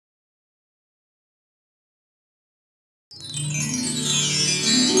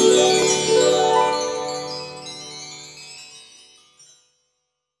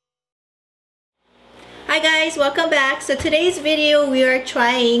guys, welcome back. So today's video we are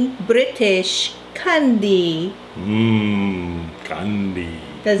trying British candy. Candy.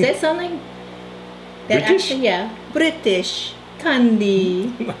 Does that sound like that? British? Actually, yeah, British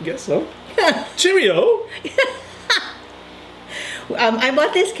candy. I guess so. Cheerio. I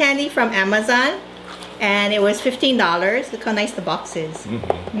bought this candy from Amazon and it was $15. Look how nice the box is.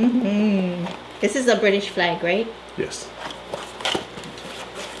 This is a British flag, right? Yes.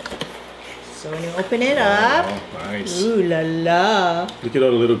 So when you open it up, nice. ooh la la. Look at all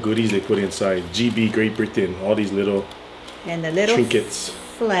the little goodies they put inside. GB Great Britain. All these little And the little trinkets.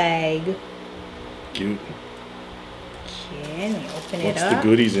 flag. Cute. Okay, and we open it What's up. the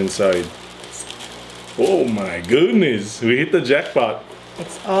goodies inside? Oh my goodness. We hit the jackpot.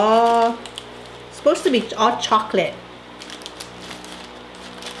 It's all supposed to be all chocolate.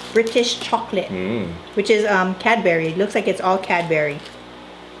 British chocolate. Which is Cadbury. It looks like it's all Cadbury.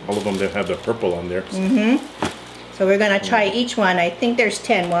 All of them that have the purple on there. So we're gonna try each one. I think there's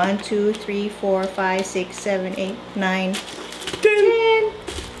 10. 1, 2, 3, 4, 5, 6, 7, 8, 9, 10.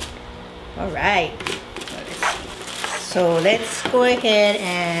 Alright. So let's go ahead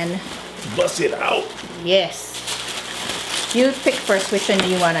and Bust it out. yes. You pick first. Which one do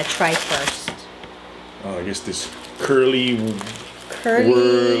you want to try first? Oh, I guess this curly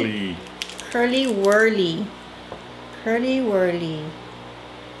Curly whirly. Curly whirly.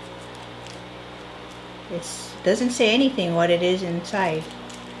 It doesn't say anything what it is inside.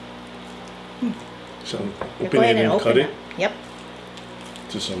 So Go open ahead it and cut it Yep.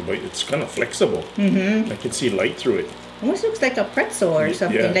 to some bite. It's kind of flexible. I can see light through it. Almost looks like a pretzel or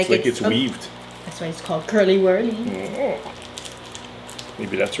something. Yeah, it's like it's weaved. That's why it's called curly whirly. Oh.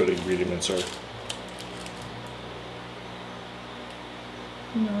 Maybe that's what the ingredients are.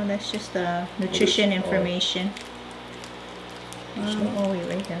 No, that's just the nutrition information. Oh wait,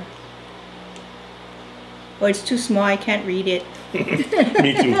 right here. Oh, it's too small. I can't read it.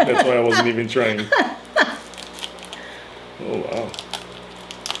 Me too. That's why I wasn't even trying. Oh wow,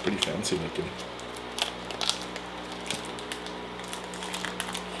 pretty fancy looking.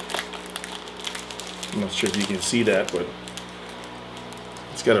 I'm not sure if you can see that, but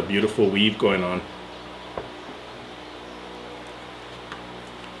it's got a beautiful weave going on.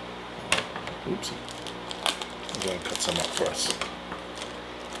 Oops. I'm going to cut some up for us.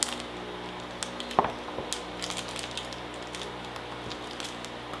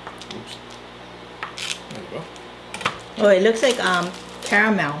 Oops. There you go. Oh, it looks like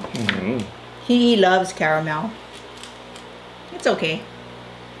caramel. He loves caramel. It's okay.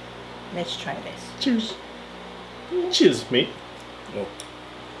 Let's try this. Cheers. Cheers, mate. Oh.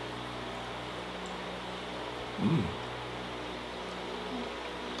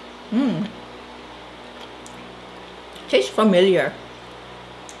 Tastes familiar.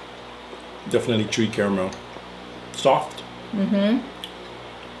 Definitely tree caramel. Soft.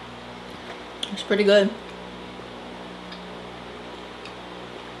 It's pretty good.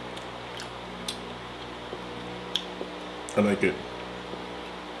 I like it.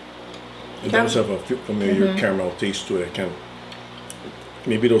 It does have a familiar caramel taste to it. I can't.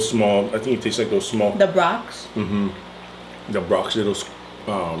 Maybe those small. I think it tastes like those small. The Brock's. The Brock's little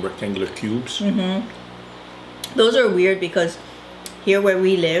rectangular cubes. Those are weird because here where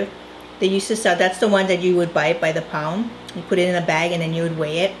we live, they used to sell. That's the one that you would buy it by the pound. You put it in a bag and then you would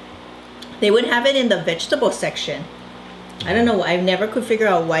weigh it. They would have it in the vegetable section. I don't know. I never could figure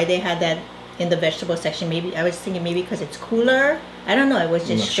out why they had that in the vegetable section. Maybe I was thinking maybe because it's cooler. I don't know. It was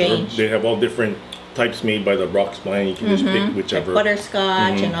just strange. Sure. They have all different types made by the Brock's brand. You can just pick whichever. Like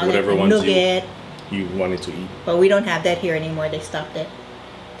butterscotch and all whatever that. ones Nougat. you wanted to eat. But we don't have that here anymore. They stopped it.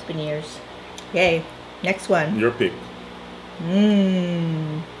 It's been years. Okay, next one. Your pick.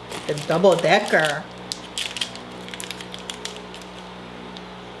 The double decker.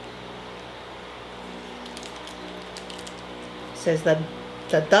 Says the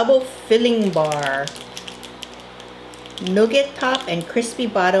double filling bar. Nougat top and crispy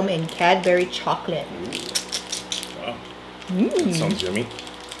bottom in Cadbury chocolate. Wow. That sounds yummy.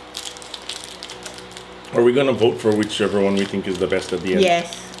 Are we gonna vote for whichever one we think is the best at the end?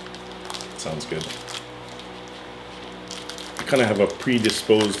 Yes. Sounds good. I kind of have a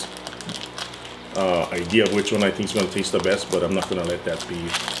predisposed idea of which one I think is going to taste the best, but I'm not going to let that be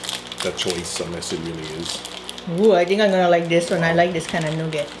the choice unless it really is. Ooh, I think I'm gonna like this one. I like this kind of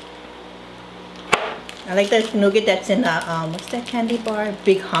nougat. I like that nougat that's in the what's that candy bar?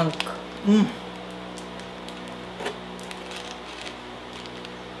 Big Hunk.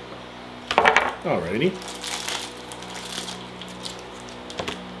 Alrighty.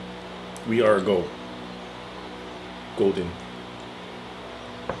 We are golden.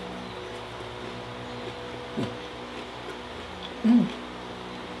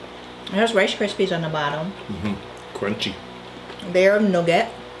 It has Rice Krispies on the bottom. Crunchy. They're nougat.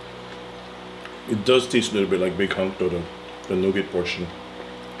 It does taste a little bit like Big Hunk though, the nougat portion.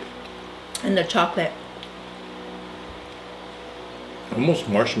 And the chocolate. Almost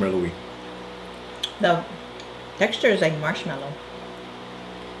marshmallowy. The texture is like marshmallow.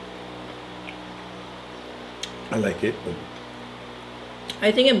 I like it, but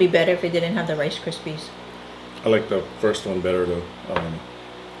I think it'd be better if it didn't have the Rice Krispies. I like the first one better though.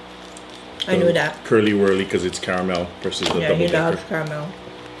 I knew that. Curly Whirly because it's caramel versus the double he decker. loves caramel.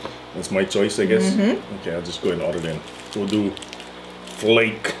 That's my choice, I guess. Okay, I'll just go ahead and order them. We'll do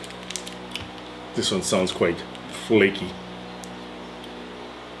flake. This one sounds quite flaky.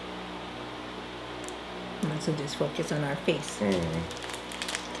 So just focus on our face.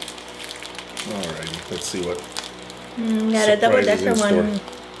 Alrighty, let's see what. Got a double decker one.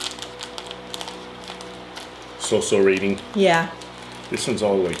 So rating. Yeah. This one's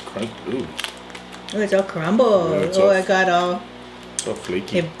all like crunch. Ooh. Oh, it's all crumbled. Yeah, it's oh, all, I got all. It's all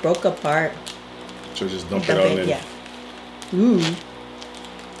flaky. It broke apart. So just dump it on and. Yeah. Ooh.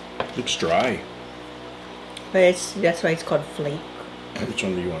 Looks dry. But that's why it's called flake. Which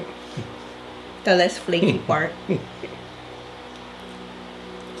one do you want? The less flaky part. It's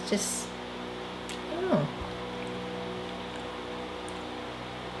just. Oh.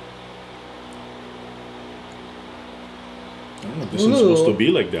 I don't know. This one's supposed to be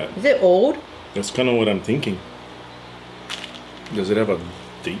like that. Is it old? That's kind of what I'm thinking. Does it have a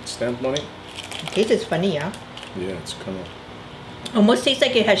date stamp on it? It tastes funny, yeah. Yeah, it's kind of. Almost tastes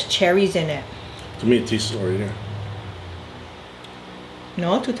like it has cherries in it. To me, it tastes already there.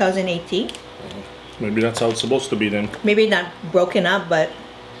 No, 2018. Maybe that's how it's supposed to be then. Maybe not broken up, but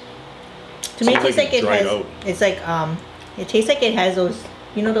to me it tastes like it has. Out. It's like it tastes like it has those,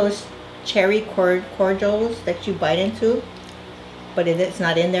 you know, those cherry cordials that you bite into, but it's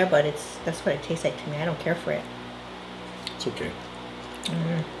not in there. But that's what it tastes like to me. I don't care for it. It's okay.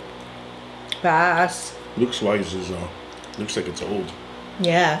 Pass. Looks wise is looks like it's old.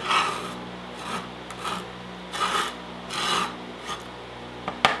 Yeah.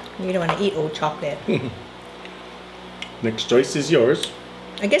 You don't want to eat old chocolate. Next choice is yours.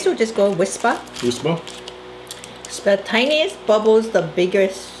 I guess we'll just go Whisper. Whisper. It's the tiniest bubbles, the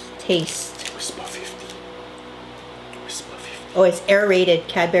biggest taste. Whisper 50. Whisper 50. Oh, it's aerated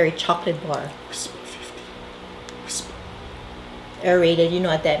Cadbury chocolate bar. Whisper 50. Whisper. Aerated, you know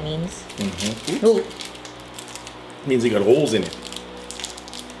what that means. Ooh. Means it got holes in it.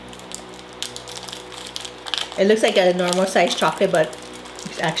 It looks like a normal size chocolate, but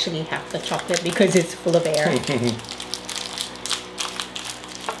it's actually half the chocolate because it's full of air.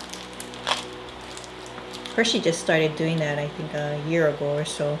 Hershey just started doing that, I think, a year ago or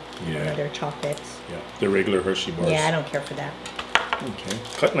so. Yeah. One of their chocolates. Yeah, the regular Hershey bars. Yeah, I don't care for that. Okay,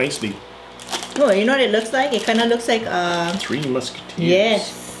 cut nicely. Oh, you know what it looks like? It kind of looks like Three Musketeers.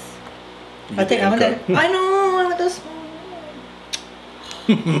 Yes. I think I want to. I know. I want this.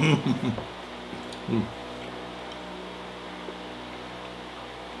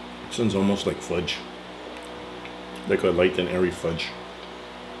 This one's almost like fudge. Like a light and airy fudge.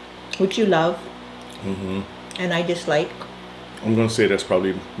 Which you love. And I dislike. I'm gonna say that's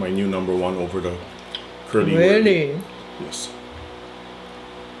probably my new #1 over the curly. Really? Whirly. Yes.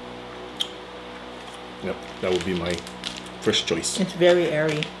 Yep, that would be my first choice. It's very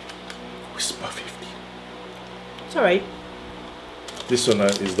airy. Whisper 50. It's alright. This one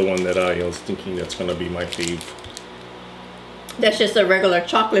is the one that I was thinking that's gonna be my fave. That's just a regular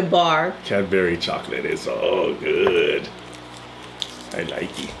chocolate bar. Cadbury chocolate is so good. I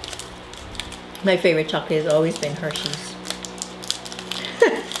like it. My favorite chocolate has always been Hershey's.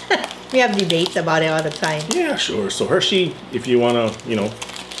 We have debates about it all the time. Yeah, sure. So Hershey, if you wanna, you know,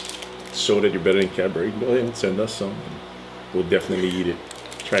 show that you're better than Cadbury, go ahead and send us some. We'll definitely eat it.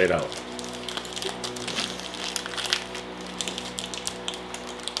 Try it out.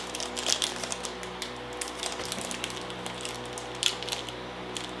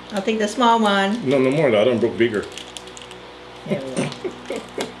 I'll take the small one. No, no more. The other one broke bigger. There we go.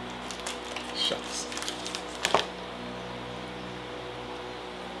 Shucks.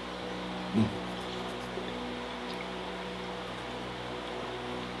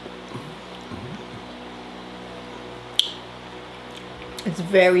 It's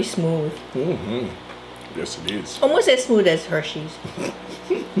very smooth. Yes, it is. Almost as smooth as Hershey's.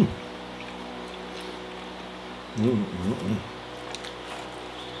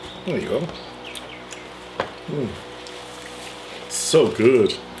 There you go. So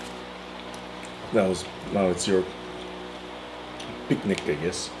good. Now it's your picnic, I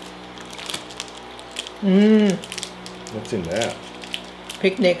guess. What's in that?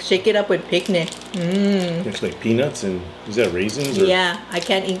 Picnic. Shake it up with picnic. Mmm. It's like peanuts and is that raisins? Or? Yeah, I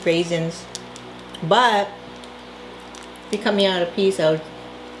can't eat raisins. But if you cut me out a piece, I'll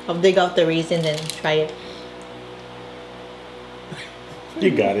dig out the raisin and try it.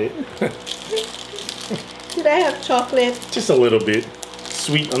 You got it. Did I have chocolate? Just a little bit.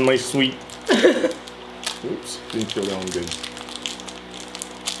 Sweet on my sweet. Oops, didn't feel that one good.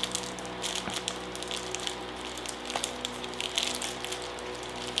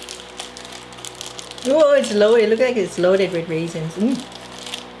 Oh, it's loaded. It looks like it's loaded with raisins. Mm.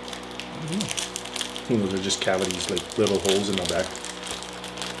 I think those are just cavities, like little holes in the back.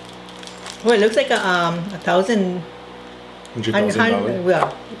 Oh, it looks like a $1,000. $100,000?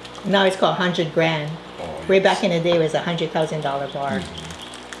 Well, now it's called 100 grand. Oh, Way yes. back in the day, it was a $100,000 bar.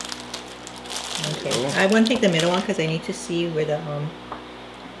 Okay, I want to take the middle one because I need to see where the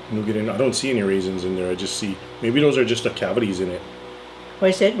I don't see any raisins in there. I just see maybe those are just the cavities in it. what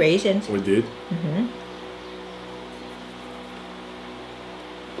is it? Raisins. Or did? Mm-hmm.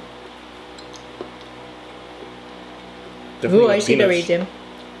 Definitely Ooh, I got see the peanuts. raisin.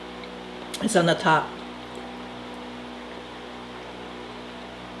 It's on the top.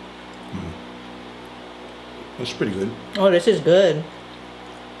 That's pretty good. Oh, this is good.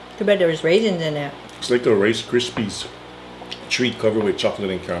 Too bad there's raisins in it. It's like a Rice Krispies treat covered with chocolate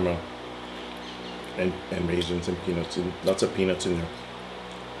and caramel. And raisins and peanuts and lots of peanuts in there.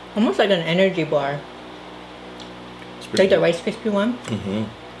 Almost like an energy bar. It's Like pretty the good. Rice Krispie one.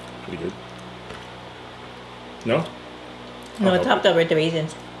 Mm-hmm. Pretty good. No? No, I'll topped up with the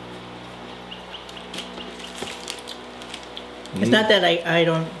raisins. It's not that I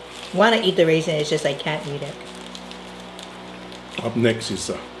don't want to eat the raisin, it's just I can't eat it. Up next is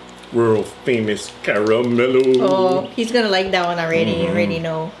a world famous caramello. Oh, he's gonna like that one already. You already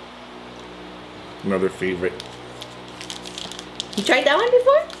know. Another favorite. You tried that one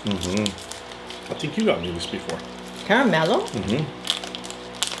before? Mm-hmm. I think you got me this before. Caramello? Mm-hmm.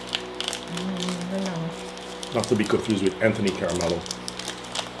 I don't know. Not to be confused with Anthony Caramello.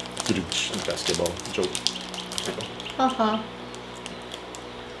 Basketball joke. Haha.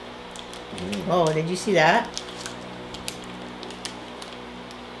 Oh, did you see that?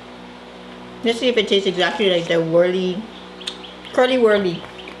 Let's see if it tastes exactly like the whirly, curly whirly.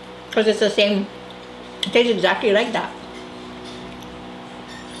 Because it's the same, it tastes exactly like that.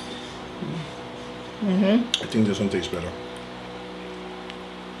 I think this one tastes better.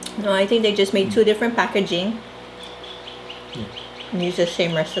 No, I think they just made two different packaging and use the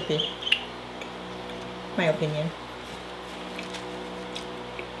same recipe. My opinion.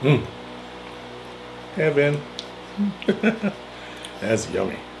 Heaven. That's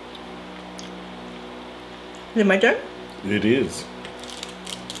yummy. Is it my turn? It is.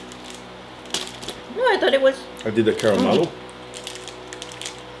 No, I thought it was. I did the caramello.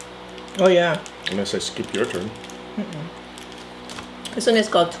 Oh yeah. Unless I skip your turn. This one is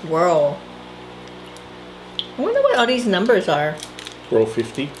called Twirl. I wonder what all these numbers are. Roll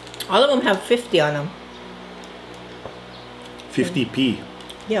 50. All of them have 50 on them. 50p.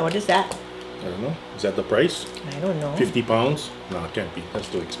 Yeah, what is that? I don't know. Is that the price? I don't know. 50 pounds? No, it can't be. That's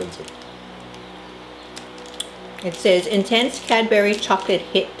too expensive. It says, intense Cadbury chocolate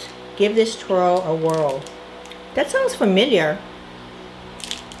hit. Give this twirl a whirl. That sounds familiar.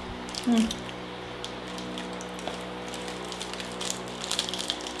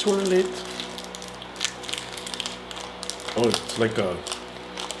 Twirl it. Oh, it's like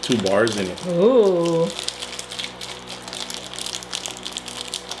 2 bars in it. Ooh.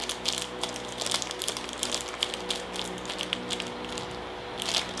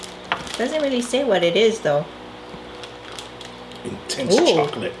 Doesn't really say what it is though. Intense Ooh.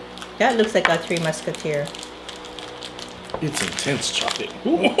 chocolate. That looks like a Three Musketeer. It's intense chocolate.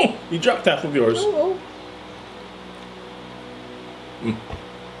 Ooh, you dropped half of yours. Ooh.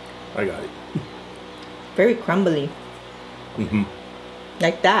 I got it. Very crumbly.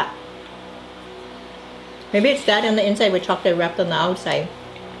 Like that. Maybe it's that on the inside with chocolate wrapped on the outside.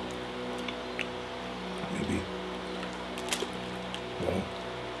 Maybe. Well,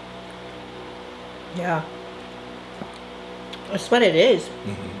 Yeah. That's what it is.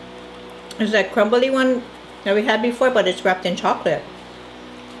 It's that crumbly one that we had before, but it's wrapped in chocolate.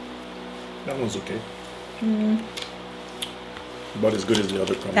 that one's okay. About as good as the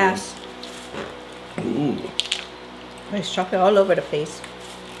other crumble. Pass. Ooh. There's chocolate all over the place.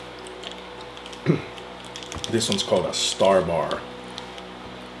 This one's called a Star Bar.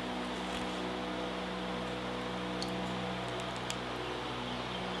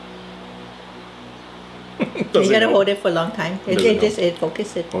 You gotta hold it for a long time. Does it It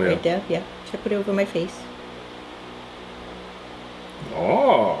focus it Oh, yeah. right there. Yeah. Should I put it over my face?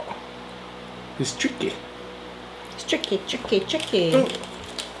 Oh, it's tricky. It's tricky, tricky, tricky. Oh.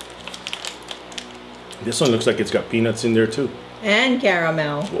 This one looks like it's got peanuts in there too. And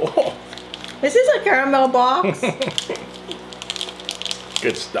caramel. Whoa. This is a caramel box.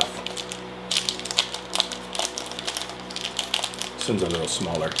 Good stuff. This one's a little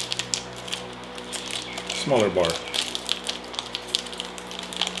smaller. Smaller bar.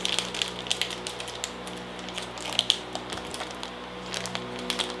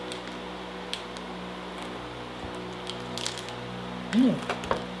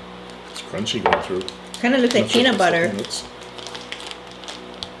 It's crunchy going through. Kind of looks like peanut butter. Peanuts.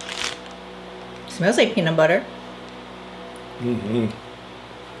 Smells like peanut butter. Mm-hmm.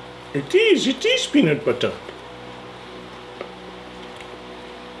 It is peanut butter.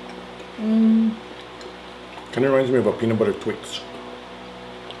 Kind of reminds me of a peanut butter Twix.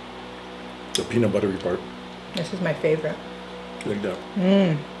 The peanut buttery part. This is my favorite. Like that.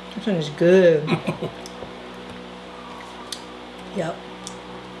 This one is good. Yep.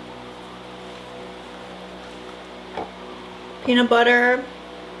 Peanut butter,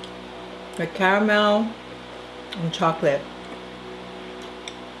 with caramel, and chocolate.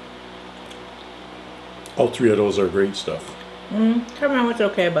 All three of those are great stuff. Caramel was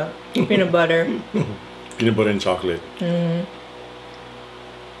okay, but peanut butter. Peanut butter and chocolate.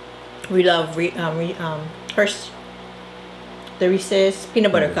 We love Hershey. The Reese's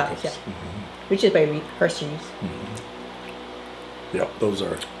peanut butter cups, yeah. Which is by Hershey's. Yep, those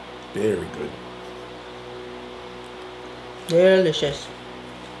are very good. Delicious.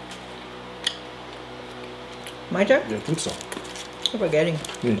 My turn? Yeah, I think so. What am I getting?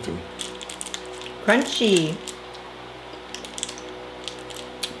 Me too. Crunchy.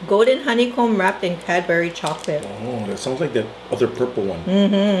 Golden honeycomb wrapped in Cadbury chocolate. Oh, that sounds like that other purple one.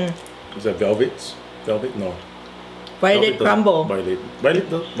 Is that Velvet's? Velvet? No. Violet Velvet crumble.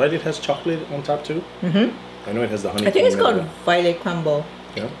 Violet has chocolate on top too? I know it has the honeycomb. I think it's called there. Violet crumble.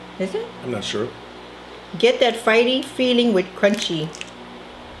 Yeah? Is it? I'm not sure. Get that Friday feeling with crunchy.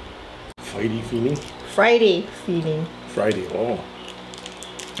 Friday feeling? Friday feeling. Friday, oh.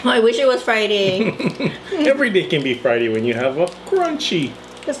 Oh, I wish it was Friday. Every day can be Friday when you have a crunchy.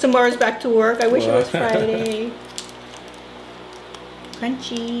 Because tomorrow's back to work. I wish it was Friday.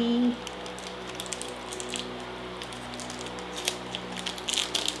 Crunchy.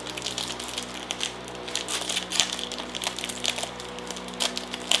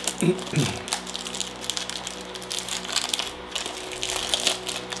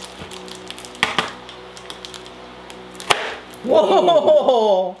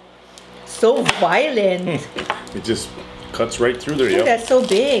 Whoa! So violent. It just cuts right through there, Look, yeah. that's so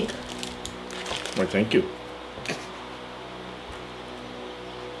big. Why, thank you.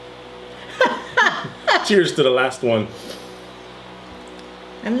 Cheers to the last one.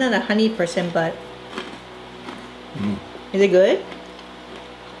 I'm not a honey person, but is it good?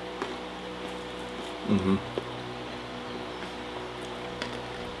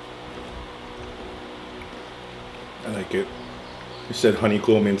 I like it. You said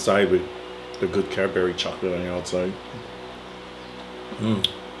honeycomb inside with the good Cadbury chocolate on the outside.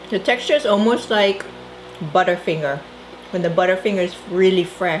 The texture is almost like Butterfinger. When the Butterfinger is really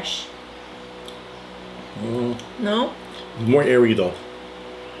fresh. No? More airy though.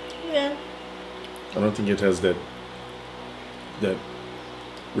 Yeah. I don't think it has that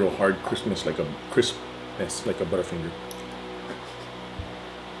real hard crispness like a Butterfinger.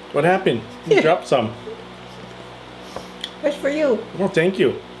 What happened? You dropped some. What's for you? Oh, thank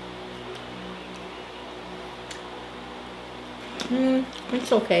you.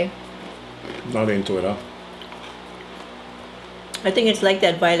 It's okay. Not into it, huh? I think it's like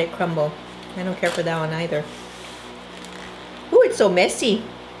that Violet crumble. I don't care for that one either. Ooh, it's so messy.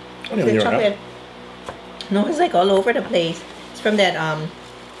 Oh, yeah, The you're chocolate. No, it's like all over the place. It's from that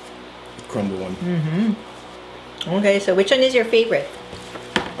crumble one. Okay, so which one is your favorite?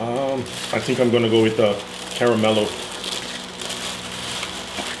 I think I'm gonna go with the caramello.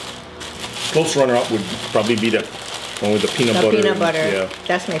 Close runner-up would probably be the one with the peanut butter. Peanut butter. Yeah.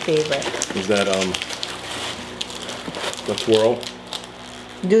 That's my favorite. Is that the twirl?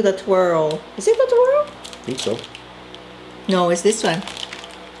 Do the twirl. Is it the twirl? I think so. No, it's this one.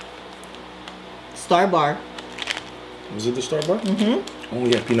 Star Bar. Was it the Star Bar? Oh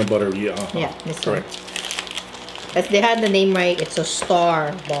yeah, peanut butter. Yeah. Yeah, this correct. one. If they had the name right, it's a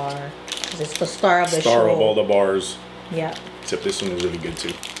Star Bar. 'Cause it's the star of the show. Star of all the bars. Yeah. Except this one is really good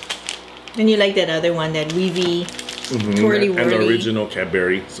too. And you like that other one, that weavy, twirly whirly. And the original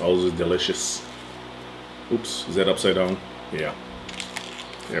Cadbury. It's always delicious. Oops, is that upside down? Yeah.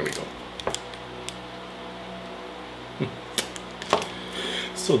 There we go.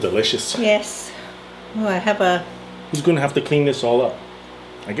 So delicious. Yes. Oh, I have a... Who's gonna have to clean this all up?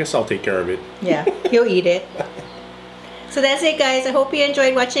 I guess I'll take care of it. Yeah, he'll eat it. So that's it, guys. I hope you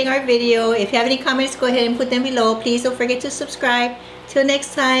enjoyed watching our video. If you have any comments, go ahead and put them below. Please don't forget to subscribe. Till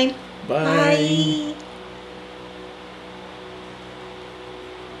next time. Bye. Bye.